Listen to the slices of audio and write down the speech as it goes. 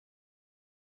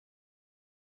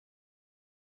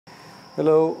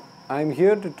Hello, I'm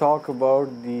here to talk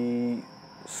about the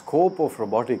scope of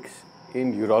robotics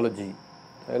in urology.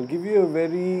 I'll give you a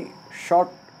very short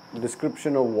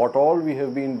description of what all we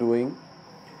have been doing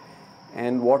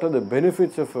and what are the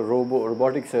benefits of a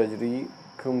robotic surgery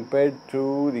compared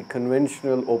to the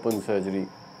conventional open surgery.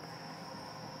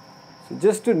 So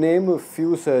just to name a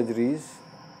few surgeries,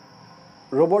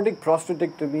 robotic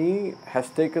prostatectomy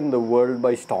has taken the world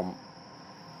by storm.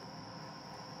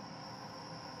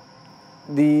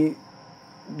 The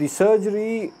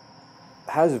surgery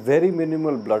has very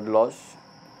minimal blood loss.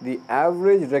 The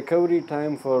average recovery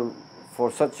time for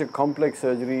such a complex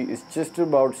surgery is just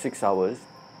about 6 hours,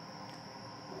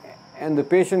 and the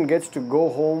patient gets to go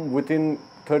home within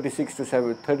 36 to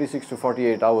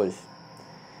 48 hours.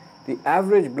 The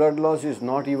average blood loss is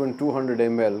not even 200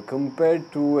 ml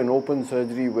compared to an open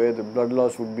surgery where the blood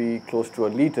loss would be close to a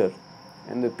liter,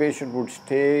 and the patient would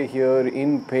stay here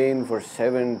in pain for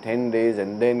 7-10 days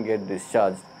and then get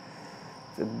discharged.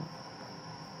 So,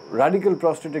 radical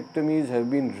prostatectomies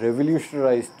have been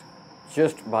revolutionized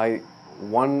just by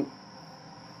one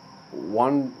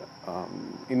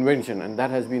invention, and that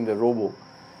has been the robo.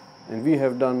 And we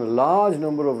have done a large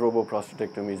number of robo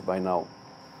prostatectomies by now.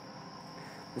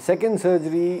 The second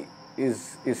surgery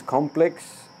is complex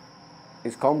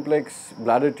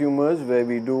bladder tumors, where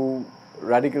we do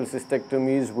radical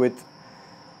cystectomies with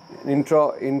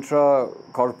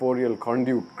intracorporeal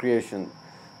conduit creation.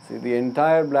 So the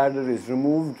entire bladder is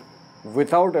removed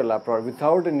without a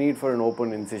need for an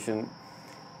open incision.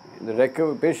 The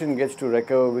patient gets to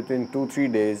recover within 2-3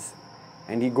 days,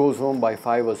 and he goes home by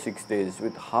 5 or 6 days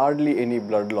with hardly any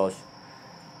blood loss.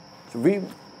 So we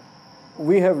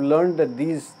have learned that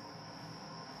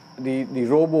the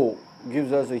robo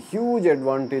gives us a huge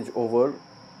advantage over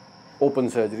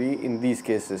open surgery in these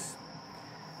cases.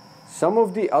 Some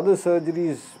of the other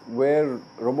surgeries where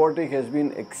robotic has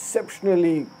been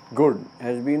exceptionally good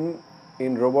has been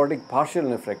in robotic partial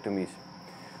nephrectomies.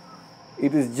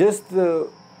 It is just the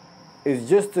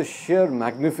sheer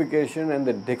magnification and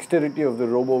the dexterity of the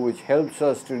robo which helps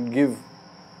us to give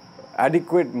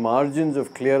adequate margins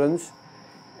of clearance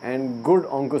and good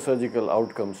oncosurgical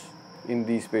outcomes in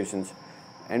these patients.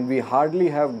 And we hardly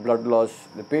have blood loss.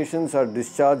 The patients are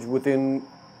discharged within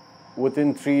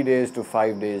 3 days to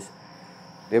 5 days.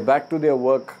 They're back to their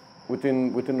work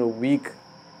within a week,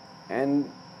 and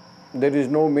there is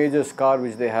no major scar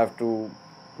which they have to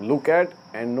look at,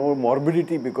 and no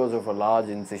morbidity because of a large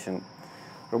incision.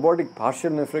 Robotic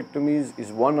partial nephrectomies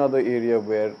is one other area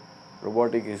where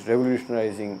robotic is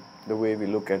revolutionizing the way we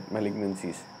look at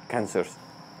malignancies, cancers.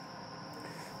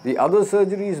 The other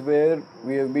surgeries where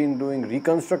we have been doing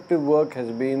reconstructive work has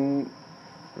been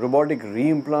robotic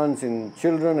reimplants in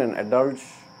children and adults,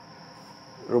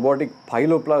 robotic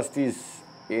pyeloplasties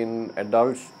in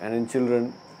adults and in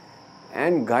children,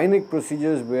 and gynec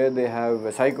procedures where they have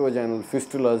vesicovaginal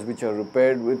fistulas which are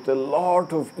repaired with a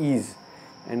lot of ease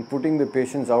and putting the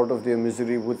patients out of their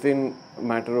misery within a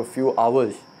matter of few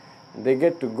hours. They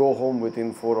get to go home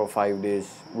within 4 or 5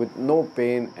 days with no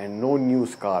pain and no new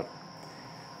scar.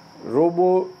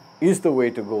 Robo is the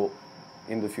way to go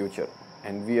in the future,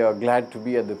 and we are glad to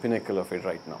be at the pinnacle of it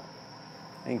right now.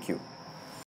 Thank you.